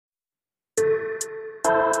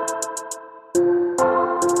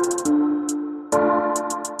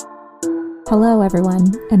Hello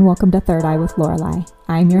everyone, and welcome to Third Eye with Lorelei.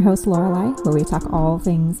 I'm your host Lorelei, where we talk all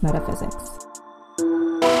things metaphysics.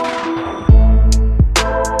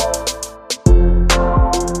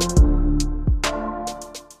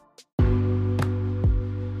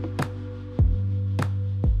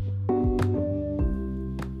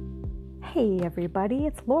 Hey everybody,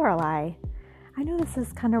 it's Lorelei. I know this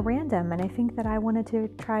is kind of random, and I think that I wanted to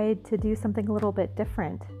try to do something a little bit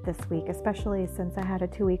different this week, especially since I had a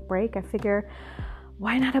 2-week break. I figure,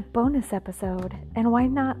 why not a bonus episode? And why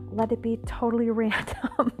not let it be totally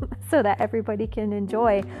random so that everybody can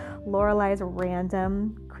enjoy Lorelei's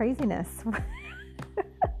random craziness?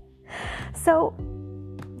 So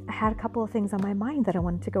I had a couple of things on my mind that I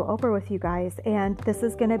wanted to go over with you guys, and this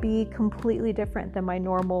is going to be completely different than my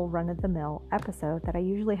normal run-of-the-mill episode that I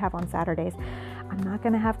usually have on Saturdays. I'm not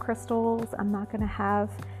going to have crystals. I'm not going to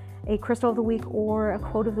have a crystal of the week or a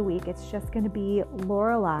quote of the week. It's just going to be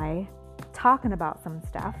Lorelei talking about some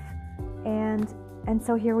stuff, and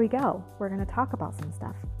so here we go. We're going to talk about some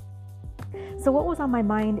stuff. So what was on my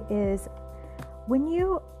mind is when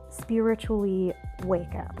you spiritually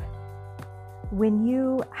wake up, when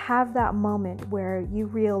you have that moment where you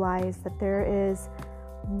realize that there is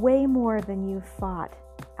way more than you thought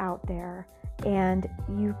out there, and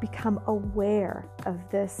you become aware of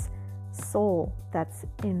this soul that's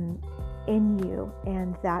in you,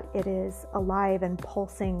 and that it is alive and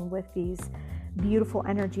pulsing with these beautiful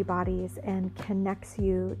energy bodies and connects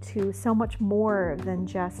you to so much more than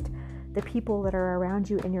just the people that are around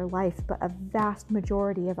you in your life, but a vast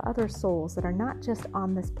majority of other souls that are not just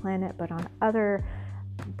on this planet, but on other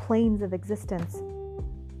planes of existence.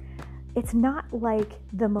 It's not like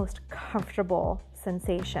the most comfortable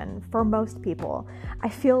sensation for most people. I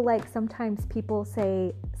feel like sometimes people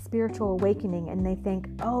say spiritual awakening and they think,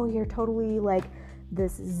 oh, you're totally like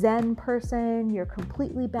this Zen person, you're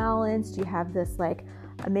completely balanced, you have this like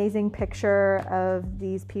amazing picture of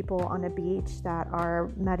these people on a beach that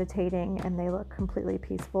are meditating and they look completely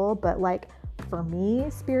peaceful. But like for me,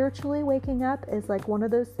 spiritually waking up is like one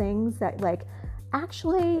of those things that like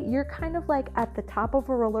actually you're kind of like at the top of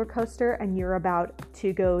a roller coaster and you're about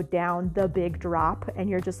to go down the big drop and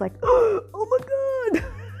you're just like, oh my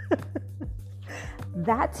God.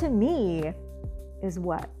 That to me is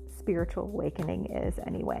what spiritual awakening is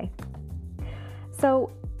anyway.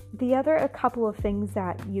 So a couple of things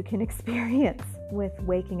that you can experience with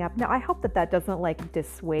waking up. Now, I hope that doesn't like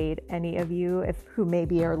dissuade any of you who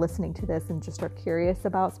maybe are listening to this and just are curious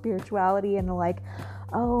about spirituality and are like,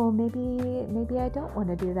 oh, maybe I don't want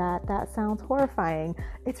to do that. That sounds horrifying.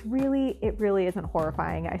 It really isn't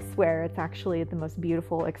horrifying. I swear it's actually the most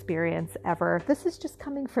beautiful experience ever. This is just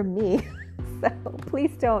coming from me. So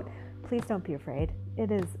please don't be afraid.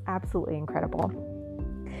 It is absolutely incredible.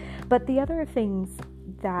 But the other things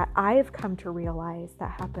that I've come to realize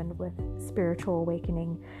that happened with spiritual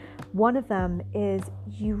awakening, one of them is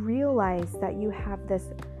you realize that you have this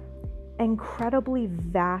incredibly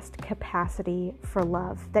vast capacity for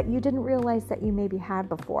love that you didn't realize that you maybe had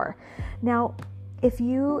before. Now, if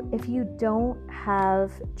you don't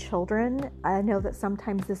have children, I know that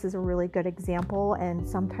sometimes this is a really good example, and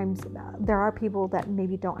sometimes there are people that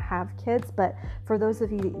maybe don't have kids, but for those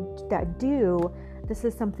of you that do, this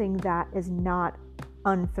is something that is not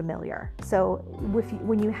unfamiliar. So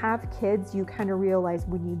when you have kids, you kind of realize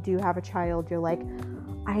when you do have a child, you're like,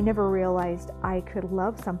 I never realized I could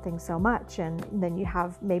love something so much. And then you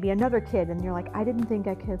have maybe another kid and you're like, I didn't think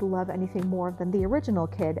I could love anything more than the original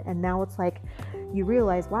kid. And now it's like, you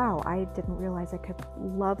realize, wow, I didn't realize I could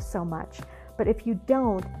love so much. But if you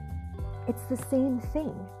don't, it's the same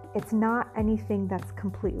thing. It's not anything that's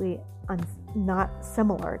completely not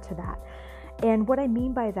similar to that. And what I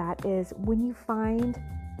mean by that is when you find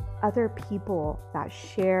other people that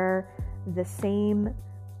share the same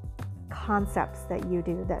concepts that you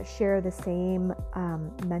do, that share the same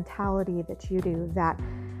mentality that you do, that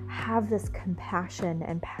have this compassion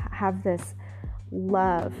and have this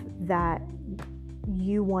love that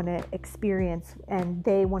you want to experience, and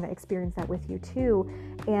they want to experience that with you too,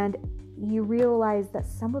 and you realize that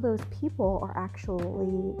some of those people are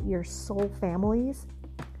actually your soul families.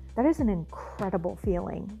 That is an incredible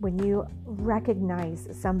feeling when you recognize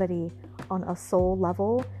somebody on a soul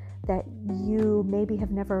level that you maybe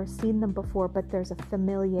have never seen them before, but there's a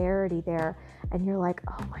familiarity there, and you're like,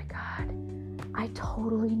 oh my God, I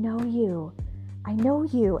totally know you. I know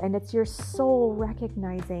you, and it's your soul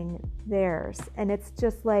recognizing theirs, and it's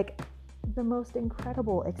just like the most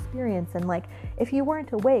incredible experience. And like, if you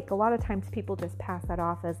weren't awake, a lot of times people just pass that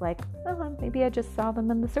off as like, oh, maybe I just saw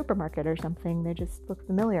them in the supermarket or something. They just look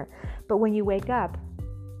familiar. But when you wake up,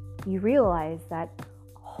 you realize that,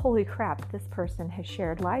 holy crap, this person has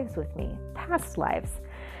shared lives with me, past lives.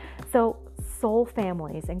 So soul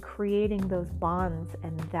families and creating those bonds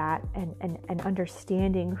and that and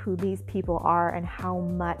understanding who these people are and how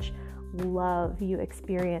much love you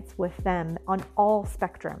experience with them on all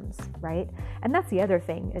spectrums, right? And that's the other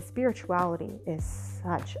thing, is spirituality is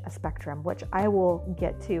such a spectrum, which I will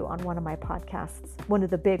get to on one of my podcasts, one of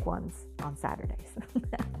the big ones on Saturdays.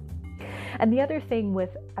 And the other thing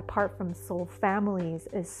with, apart from soul families,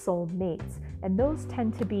 is soul mates. And those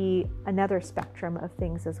tend to be another spectrum of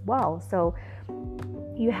things as well. So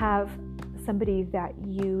you have somebody that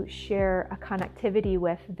you share a connectivity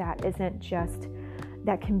with that isn't just,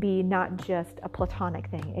 that can be not just a platonic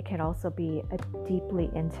thing. It can also be a deeply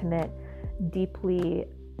intimate, deeply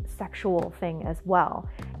sexual thing as well.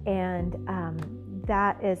 And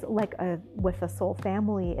that is like with a soul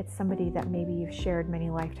family, it's somebody that maybe you've shared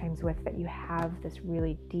many lifetimes with, that you have this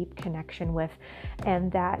really deep connection with,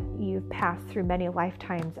 and that you've passed through many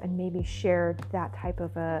lifetimes and maybe shared that type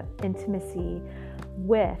of a intimacy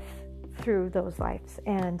with through those lives.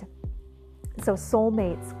 And so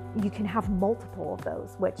soulmates, you can have multiple of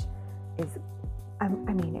those, which is, I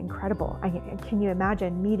mean, incredible. Can you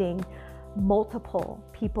imagine meeting multiple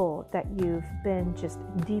people that you've been just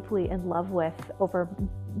deeply in love with over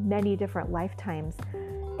many different lifetimes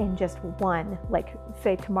in just one? Like,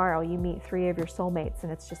 say tomorrow you meet 3 of your soulmates,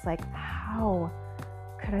 and it's just like, how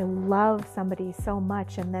could I love somebody so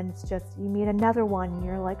much? And then it's just, you meet another one and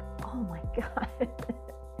you're like, oh my God.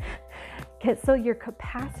 So your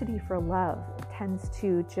capacity for love tends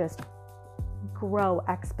to just grow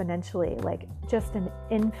exponentially, like just an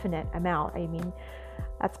infinite amount. I mean,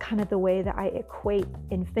 that's kind of the way that I equate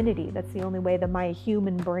infinity. That's the only way that my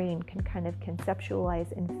human brain can kind of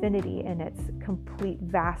conceptualize infinity in its complete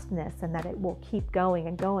vastness, and that it will keep going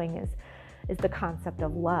and going, is the concept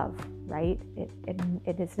of love, right?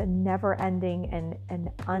 It is a never-ending and an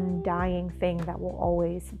undying thing that will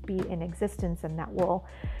always be in existence, and that will,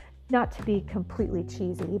 not to be completely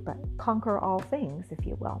cheesy, but conquer all things, if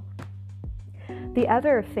you will. The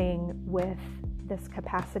other thing with this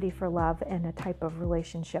capacity for love and a type of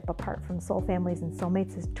relationship, apart from soul families and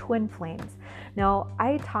soulmates, is twin flames. Now,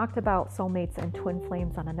 I talked about soulmates and twin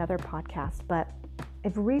flames on another podcast, but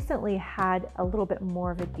I've recently had a little bit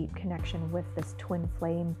more of a deep connection with this twin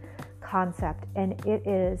flame concept, and it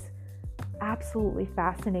is absolutely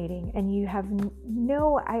fascinating. And you have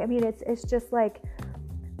I mean, it's just like,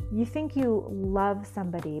 you think you love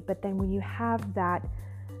somebody, but then when you have that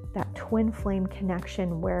twin flame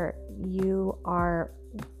connection where you are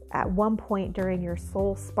at one point during your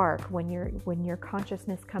soul spark, when your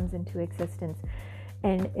consciousness comes into existence,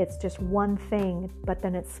 and it's just one thing, but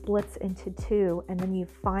then it splits into two, and then you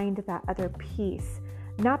find that other piece.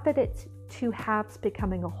 Not that it's two halves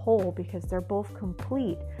becoming a whole, because they're both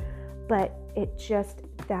complete, but it just,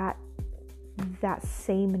 that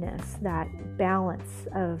sameness, that balance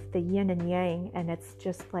of the yin and yang, and it's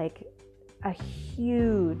just like a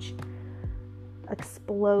huge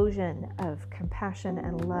explosion of compassion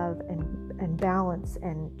and love and balance,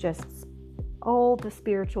 and just all the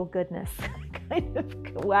spiritual goodness kind of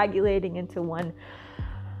coagulating into one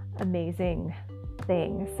amazing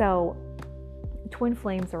thing. So twin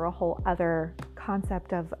flames are a whole other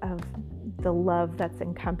concept of the love that's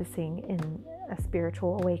encompassing in a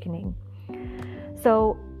spiritual awakening.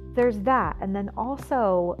 So there's that. And then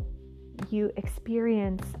also you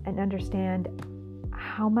experience and understand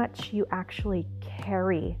how much you actually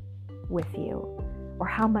carry with you, or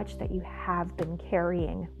how much that you have been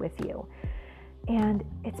carrying with you. And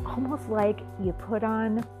it's almost like you put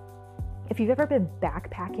on, if you've ever been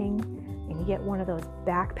backpacking and you get one of those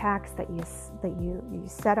backpacks that you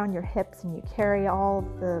set on your hips, and you carry all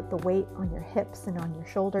the weight on your hips and on your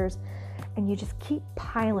shoulders, and you just keep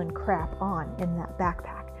piling crap on in that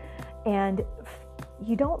backpack. And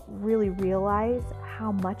you don't really realize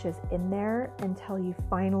how much is in there until you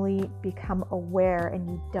finally become aware and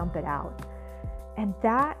you dump it out. And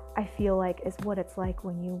that, I feel like, is what it's like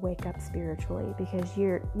when you wake up spiritually, because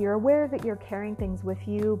you're aware that you're carrying things with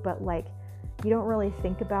you, but like you don't really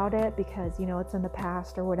think about it because, you know, it's in the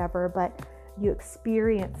past or whatever, but you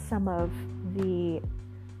experience some of the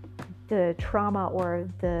trauma or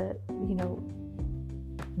the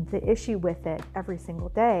issue with it every single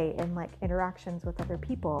day in like interactions with other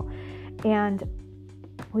people. And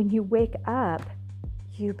when you wake up,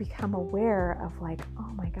 you become aware of like,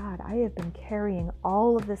 oh my God, I have been carrying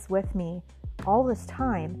all of this with me all this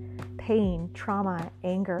time: pain, trauma,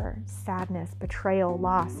 anger, sadness, betrayal,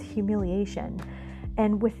 loss, humiliation.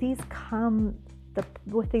 And with these comes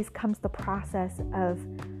the process of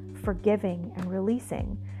forgiving and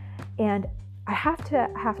releasing. And I have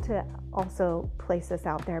to also place this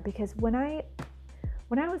out there, because when I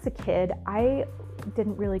was a kid, I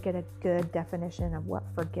didn't really get a good definition of what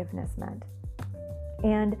forgiveness meant.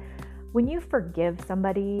 And when you forgive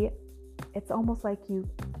somebody, it's almost like you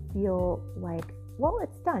feel like, well,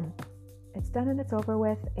 it's done. It's done and it's over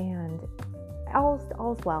with, and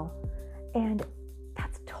all's well. And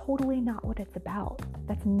that's totally not what it's about.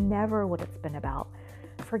 That's never what it's been about.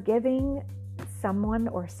 Forgiving someone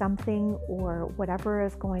or something or whatever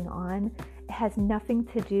is going on, it has nothing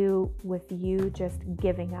to do with you just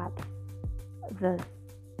giving up the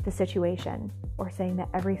situation or saying that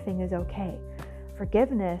everything is okay.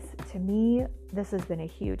 Forgiveness, to me, this has been a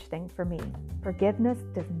huge thing for me. Forgiveness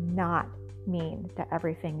does not mean that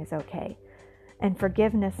everything is okay. And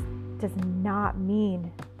forgiveness does not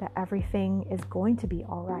mean that everything is going to be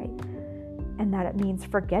all right and that it means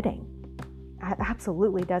forgetting. It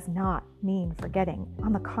absolutely does not mean forgetting.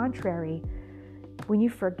 On the contrary, when you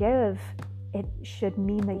forgive, it should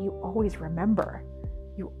mean that you always remember.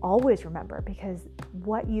 You always remember, because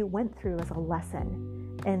what you went through is a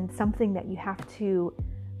lesson and something that you have to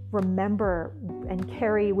remember and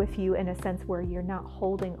carry with you, in a sense where you're not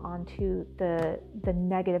holding on to the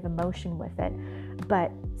negative emotion with it.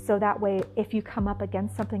 But so that way, if you come up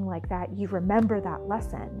against something like that, you remember that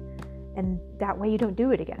lesson, and that way you don't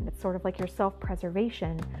do it again. It's sort of like your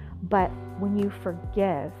self-preservation. But when you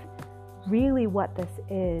forgive, really what this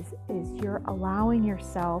is you're allowing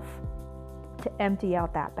yourself to empty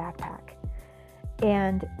out that backpack,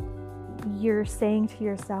 and you're saying to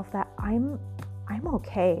yourself that I'm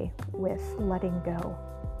okay with letting go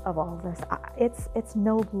of all of this. It's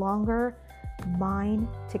no longer mine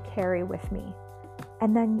to carry with me.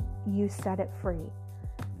 And then you set it free.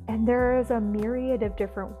 And there is a myriad of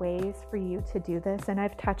different ways for you to do this. And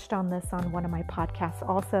I've touched on this on one of my podcasts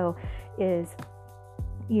also, is,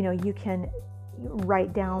 you can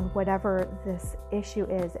write down whatever this issue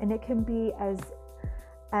is. And it can be as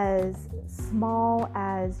small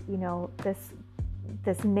as,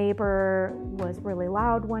 this neighbor was really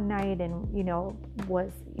loud one night and,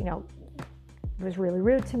 was really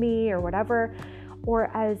rude to me or whatever, or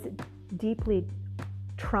as deeply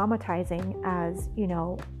traumatizing as,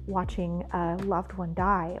 watching a loved one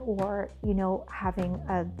die, or, having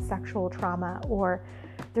a sexual trauma, or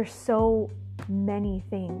there's so many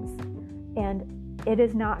things. And it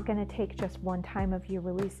is not going to take just one time of you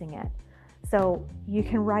releasing it. So you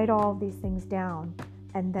can write all of these things down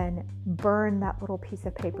and then burn that little piece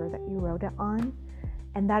of paper that you wrote it on.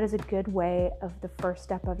 And that is a good way of the first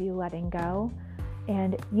step of you letting go.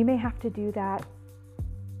 And you may have to do that,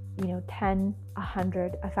 10,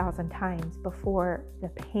 100, 1,000 times before the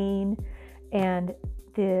pain and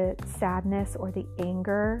the sadness or the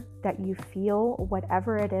anger that you feel,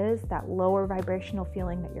 whatever it is, that lower vibrational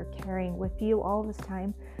feeling that you're carrying with you all this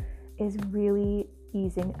time, is really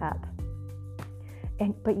easing up.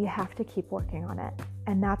 But you have to keep working on it.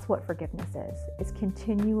 And that's what forgiveness is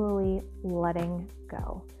continually letting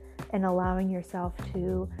go and allowing yourself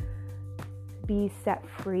to be set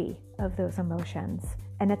free of those emotions.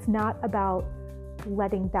 And it's not about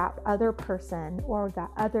letting that other person or that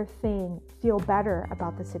other thing feel better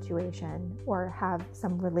about the situation or have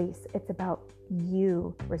some release. It's about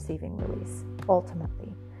you receiving release,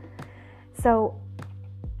 ultimately. So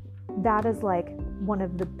that is like one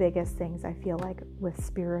of the biggest things I feel like with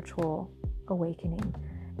spiritual awakening,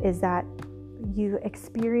 is that you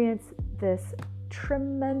experience this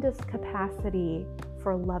tremendous capacity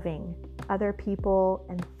for loving other people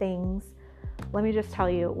and things. Let me just tell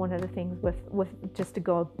you one of the things with just to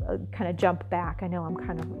go kind of jump back. I know I'm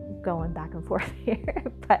kind of going back and forth here,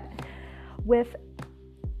 but with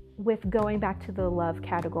going back to the love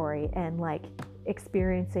category and like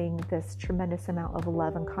experiencing this tremendous amount of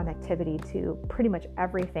love and connectivity to pretty much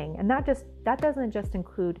everything. And that doesn't just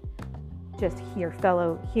include just your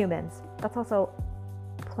fellow humans. That's also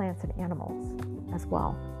plants and animals as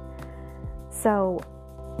well. So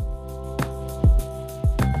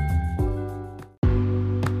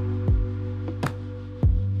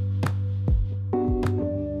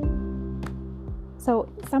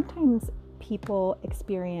sometimes people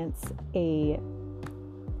experience a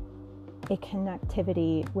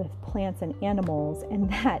connectivity with plants and animals, and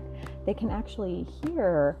that they can actually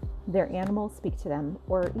hear their animals speak to them,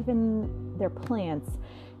 or even their plants.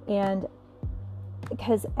 And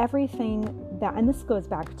because everything that, and this goes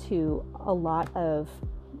back to a lot of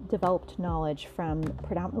developed knowledge from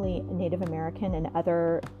predominantly Native American and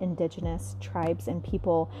other indigenous tribes and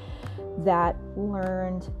people that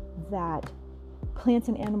learned that plants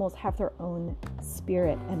and animals have their own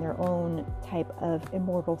spirit and their own type of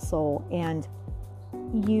immortal soul. And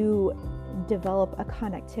develop a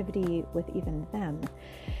connectivity with even them.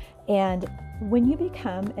 And when you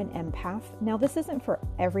become an empath, now this isn't for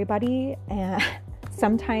everybody, and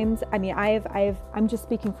sometimes, I mean, I'm just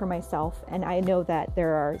speaking for myself, and I know that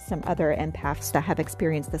there are some other empaths that have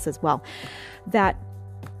experienced this as well, that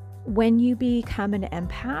when you become an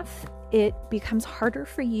empath, it becomes harder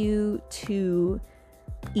for you to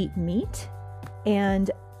eat meat.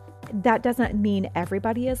 And that doesn't mean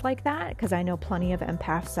everybody is like that, because I know plenty of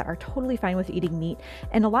empaths that are totally fine with eating meat.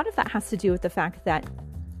 And a lot of that has to do with the fact that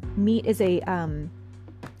meat is a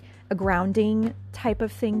grounding type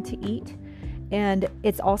of thing to eat. And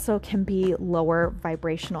it's also can be lower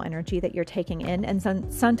vibrational energy that you're taking in. And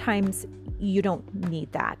sometimes you don't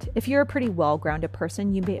need that. If you're a pretty well-grounded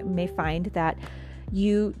person, you may find that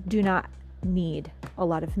you do not need a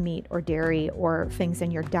lot of meat or dairy or things in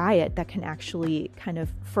your diet that can actually kind of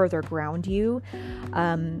further ground you.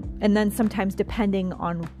 And then sometimes, depending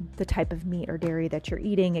on the type of meat or dairy that you're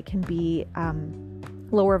eating, it can be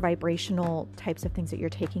lower vibrational types of things that you're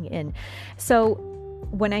taking in. So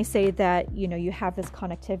when I say that, you have this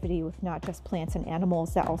connectivity with not just plants and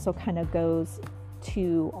animals, that also kind of goes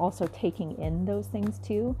to also taking in those things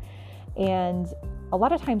too. And a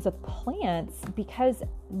lot of times with plants, because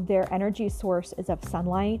their energy source is of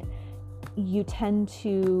sunlight, you tend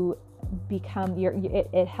to become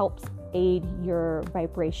it helps aid your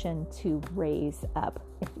vibration to raise up.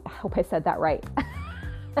 I hope I said that right.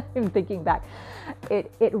 I'm thinking back.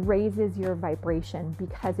 It raises your vibration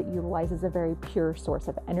because it utilizes a very pure source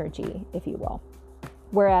of energy, if you will.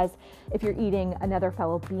 Whereas if you're eating another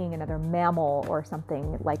fellow being, another mammal or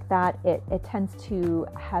something like that, it tends to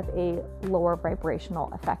have a lower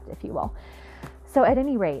vibrational effect, if you will. So at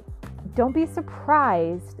any rate, don't be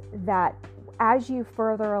surprised that as you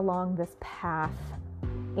further along this path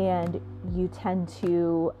and you tend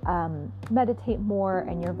to meditate more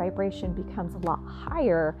and your vibration becomes a lot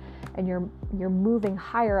higher and you're moving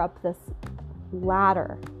higher up this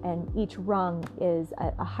ladder, and each rung is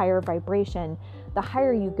a higher vibration. The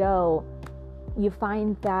higher you go, you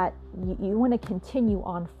find that you want to continue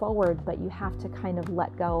on forward, but you have to kind of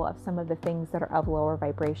let go of some of the things that are of lower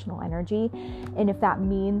vibrational energy. And if that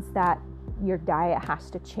means that your diet has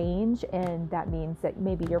to change, and that means that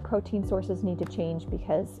maybe your protein sources need to change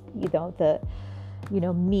because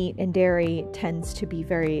meat and dairy tends to be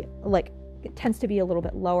a little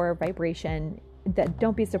bit lower vibration, that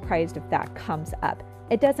don't be surprised if that comes up.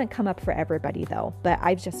 It doesn't come up for everybody though, but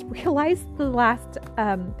I've just realized the last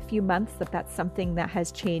few months that that's something that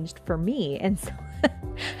has changed for me. And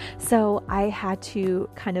so I had to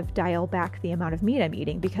kind of dial back the amount of meat I'm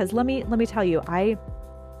eating, because let me tell you, I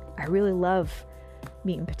really love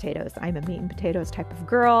meat and potatoes. I'm a meat and potatoes type of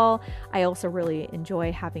girl. I also really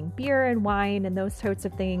enjoy having beer and wine and those sorts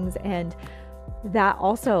of things. And that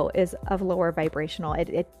also is of lower vibrational.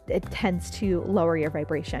 It tends to lower your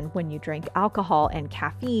vibration when you drink alcohol and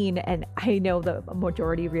caffeine. And I know the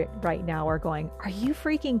majority right now are going, are you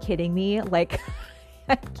freaking kidding me?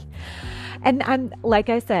 And I'm, like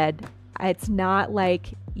I said, it's not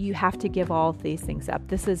like you have to give all of these things up.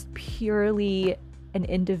 This is purely an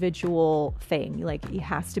individual thing. Like, it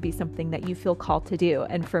has to be something that you feel called to do.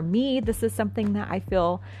 And for me, this is something that I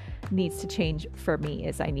feel needs to change for me,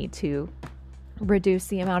 is I need to reduce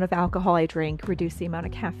the amount of alcohol I drink, reduce the amount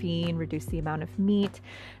of caffeine, reduce the amount of meat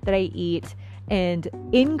that I eat, and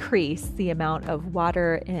increase the amount of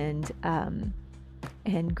water and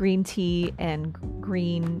green tea and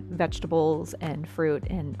green vegetables and fruit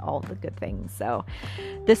and all the good things. So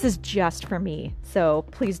this is just for me. So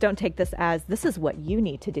please don't take this as this is what you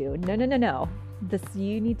need to do. No.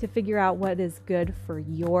 You need to figure out what is good for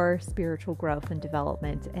your spiritual growth and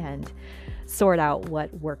development and sort out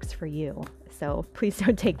what works for you. So please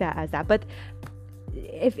don't take that as that. But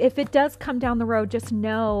if it does come down the road, just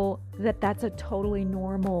know that that's a totally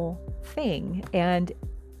normal thing. And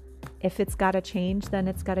if it's got to change, then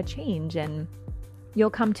it's got to change. And you'll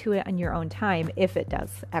come to it on your own time if it does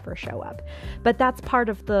ever show up. But that's part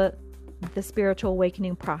of the spiritual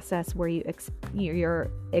awakening process, where you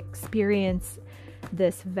experience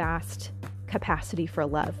this vast capacity for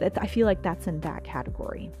love. I feel like that's in that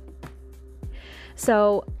category.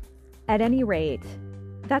 So at any rate,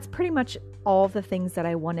 that's pretty much all the things that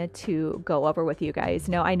I wanted to go over with you guys.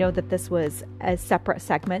 Now, I know that this was a separate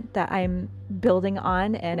segment that I'm building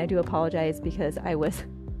on, and I do apologize because I was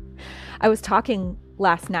talking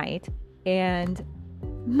last night, and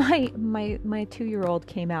my 2-year-old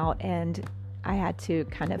came out, and I had to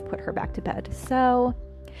kind of put her back to bed. So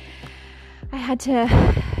I had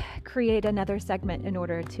to create another segment in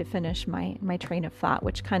order to finish my train of thought,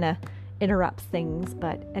 which kind of interrupts things.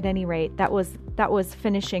 But at any rate, that was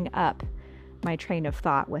finishing up my train of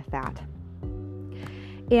thought with that.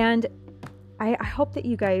 And I hope that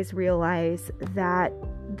you guys realize that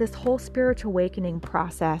this whole spiritual awakening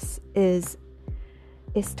process is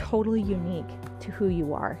totally unique to who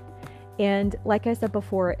you are. And like I said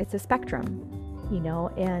before, it's a spectrum,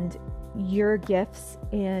 and your gifts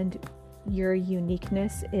and your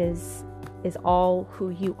uniqueness is all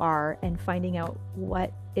who you are, and finding out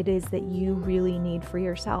what it is that you really need for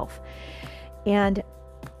yourself. And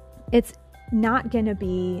it's not going to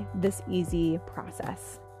be this easy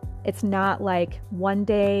process. It's not like one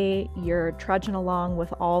day you're trudging along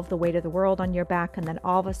with all of the weight of the world on your back, and then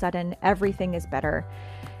all of a sudden everything is better.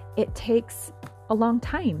 It takes a long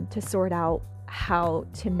time to sort out how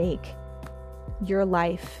to make your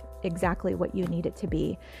life exactly what you need it to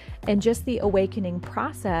be. And just the awakening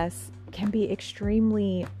process can be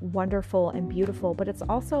extremely wonderful and beautiful, but it's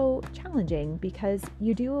also challenging because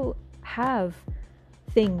you do have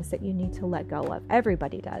things that you need to let go of.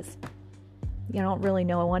 Everybody does. You don't really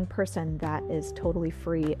know one person that is totally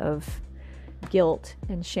free of guilt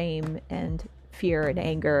and shame and fear and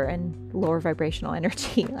anger and lower vibrational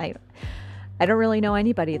energy. I don't really know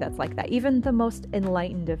anybody that's like that. Even the most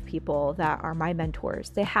enlightened of people that are my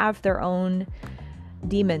mentors, they have their own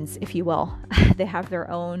demons, if you will. They have their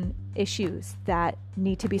own issues that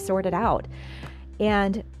need to be sorted out.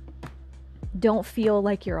 And don't feel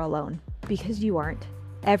like you're alone, because you aren't.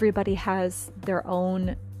 Everybody has their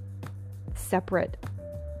own separate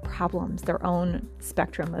problems, their own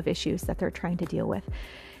spectrum of issues that they're trying to deal with.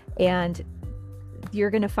 And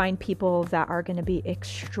you're going to find people that are going to be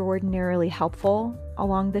extraordinarily helpful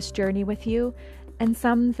along this journey with you, and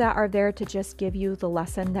some that are there to just give you the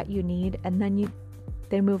lesson that you need, and then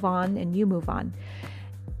they move on and you move on.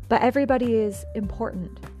 But everybody is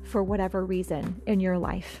important for whatever reason in your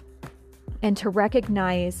life. And to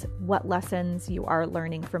recognize what lessons you are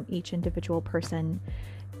learning from each individual person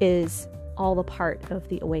is all a part of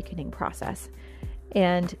the awakening process.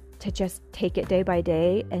 And to just take it day by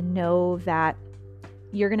day and know that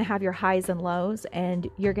you're going to have your highs and lows, and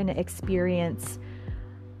you're going to experience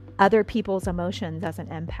other people's emotions as an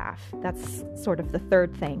empath. That's sort of the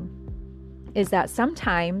third thing, is that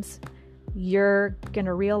sometimes you're going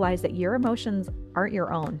to realize that your emotions aren't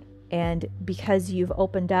your own. And because you've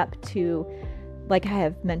opened up to, like I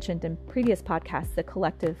have mentioned in previous podcasts, the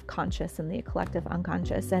collective conscious and the collective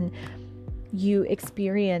unconscious, and you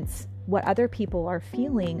experience what other people are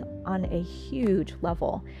feeling on a huge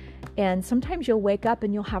level. And sometimes you'll wake up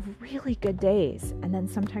and you'll have really good days, and then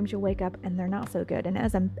sometimes you'll wake up and they're not so good. And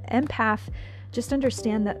as an empath, just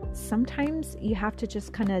understand that sometimes you have to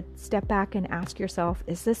just kind of step back and ask yourself,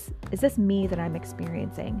 is this me that I'm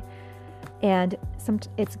experiencing? And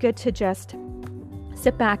it's good to just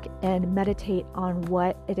sit back and meditate on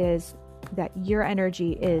what it is that your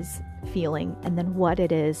energy is feeling, and then what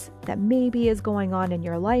it is that maybe is going on in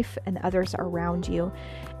your life and others around you.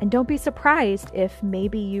 And don't be surprised if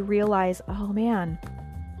maybe you realize, oh man,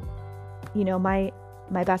 my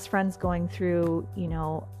best friend's going through,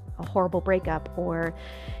 a horrible breakup, or,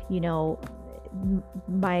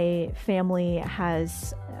 my family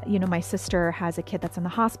has, my sister has a kid that's in the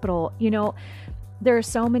hospital. There are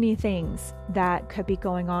so many things that could be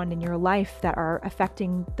going on in your life that are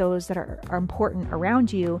affecting those that are important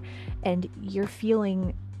around you, and you're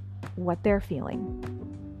feeling what they're feeling.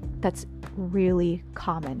 That's really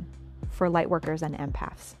common for light workers and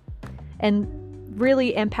empaths. And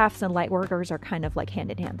really, empaths and light workers are kind of like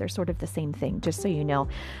hand in hand. They're sort of the same thing, just so you know.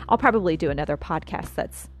 I'll probably do another podcast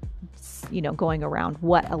that's going around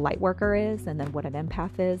what a light worker is and then what an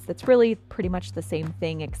empath is. That's really pretty much the same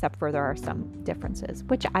thing, except for there are some differences,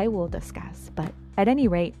 which I will discuss. But at any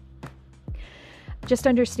rate, just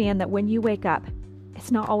understand that when you wake up,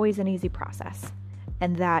 it's not always an easy process,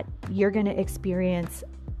 and that you're going to experience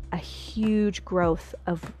a huge growth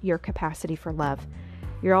of your capacity for love.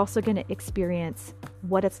 You're also going to experience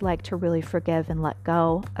what it's like to really forgive and let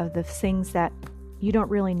go of the things that you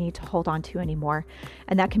don't really need to hold on to anymore.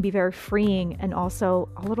 And that can be very freeing, and also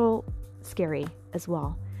a little scary as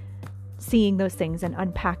well. Seeing those things and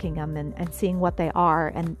unpacking them and seeing what they are.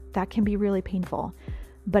 And that can be really painful,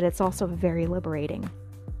 but it's also very liberating.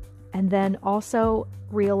 And then also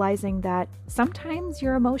realizing that sometimes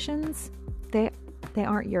your emotions, they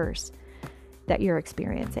aren't yours, that you're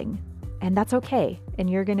experiencing. And that's okay.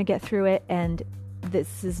 And you're going to get through it. And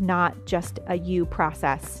this is not just a you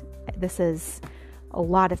process. This is a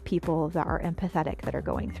lot of people that are empathetic that are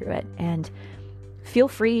going through it. And feel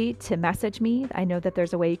free to message me. I know that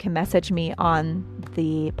there's a way you can message me on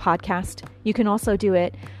the podcast. You can also do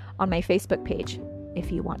it on my Facebook page.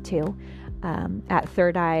 if you want to, at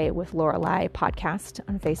Third Eye with Lorelei podcast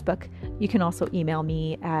on Facebook. You can also email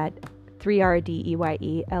me at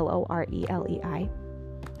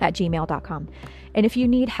 3RDEYELORELEI@gmail.com. And if you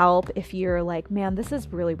need help, if you're like, man, this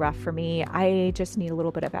is really rough for me, I just need a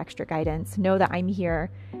little bit of extra guidance, know that I'm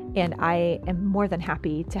here and I am more than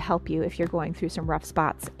happy to help you if you're going through some rough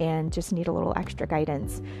spots and just need a little extra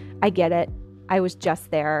guidance. I get it. I was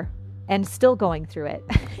just there and still going through it.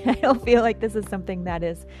 I don't feel like this is something that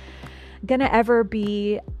is going to ever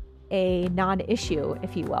be a non-issue,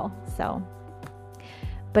 if you will. So,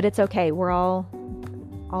 but it's okay. All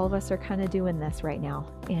of us are kind of doing this right now,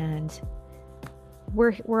 and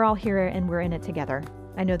we're all here and we're in it together.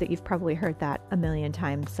 I know that you've probably heard that a million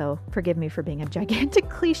times, so forgive me for being a gigantic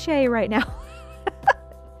cliche right now.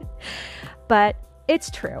 But it's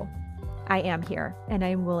true. I am here and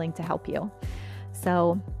I'm willing to help you.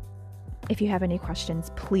 So if you have any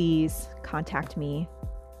questions, please contact me,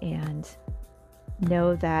 and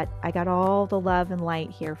know that I got all the love and light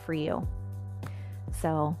here for you.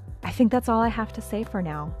 So I think that's all I have to say for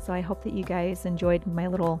now. So I hope that you guys enjoyed my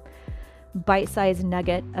little bite-sized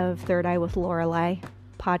nugget of Third Eye with Lorelei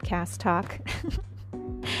podcast talk.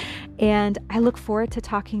 And I look forward to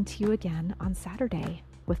talking to you again on Saturday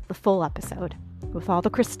with the full episode, with all the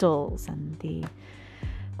crystals and the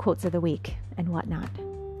quotes of the week and whatnot,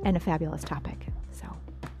 and a fabulous topic. So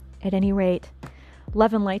at any rate,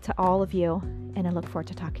 love and light to all of you, and I look forward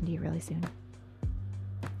to talking to you really soon.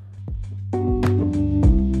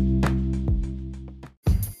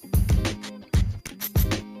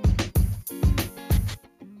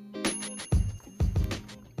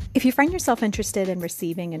 If you find yourself interested in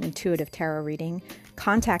receiving an intuitive tarot reading,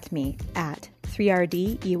 contact me at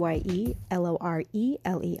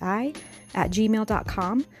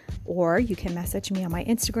 3RDEYELORELEI@gmail.com, or you can message me on my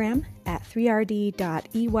Instagram at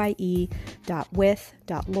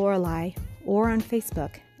 3rd.eye.with.lorelei, or on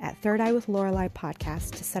Facebook at Third Eye with Lorelei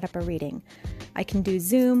podcast to set up a reading. I can do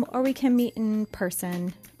Zoom, or we can meet in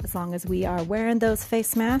person, as long as we are wearing those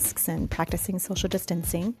face masks and practicing social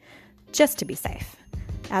distancing, just to be safe.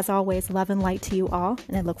 As always, love and light to you all,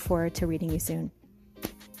 and I look forward to reading you soon.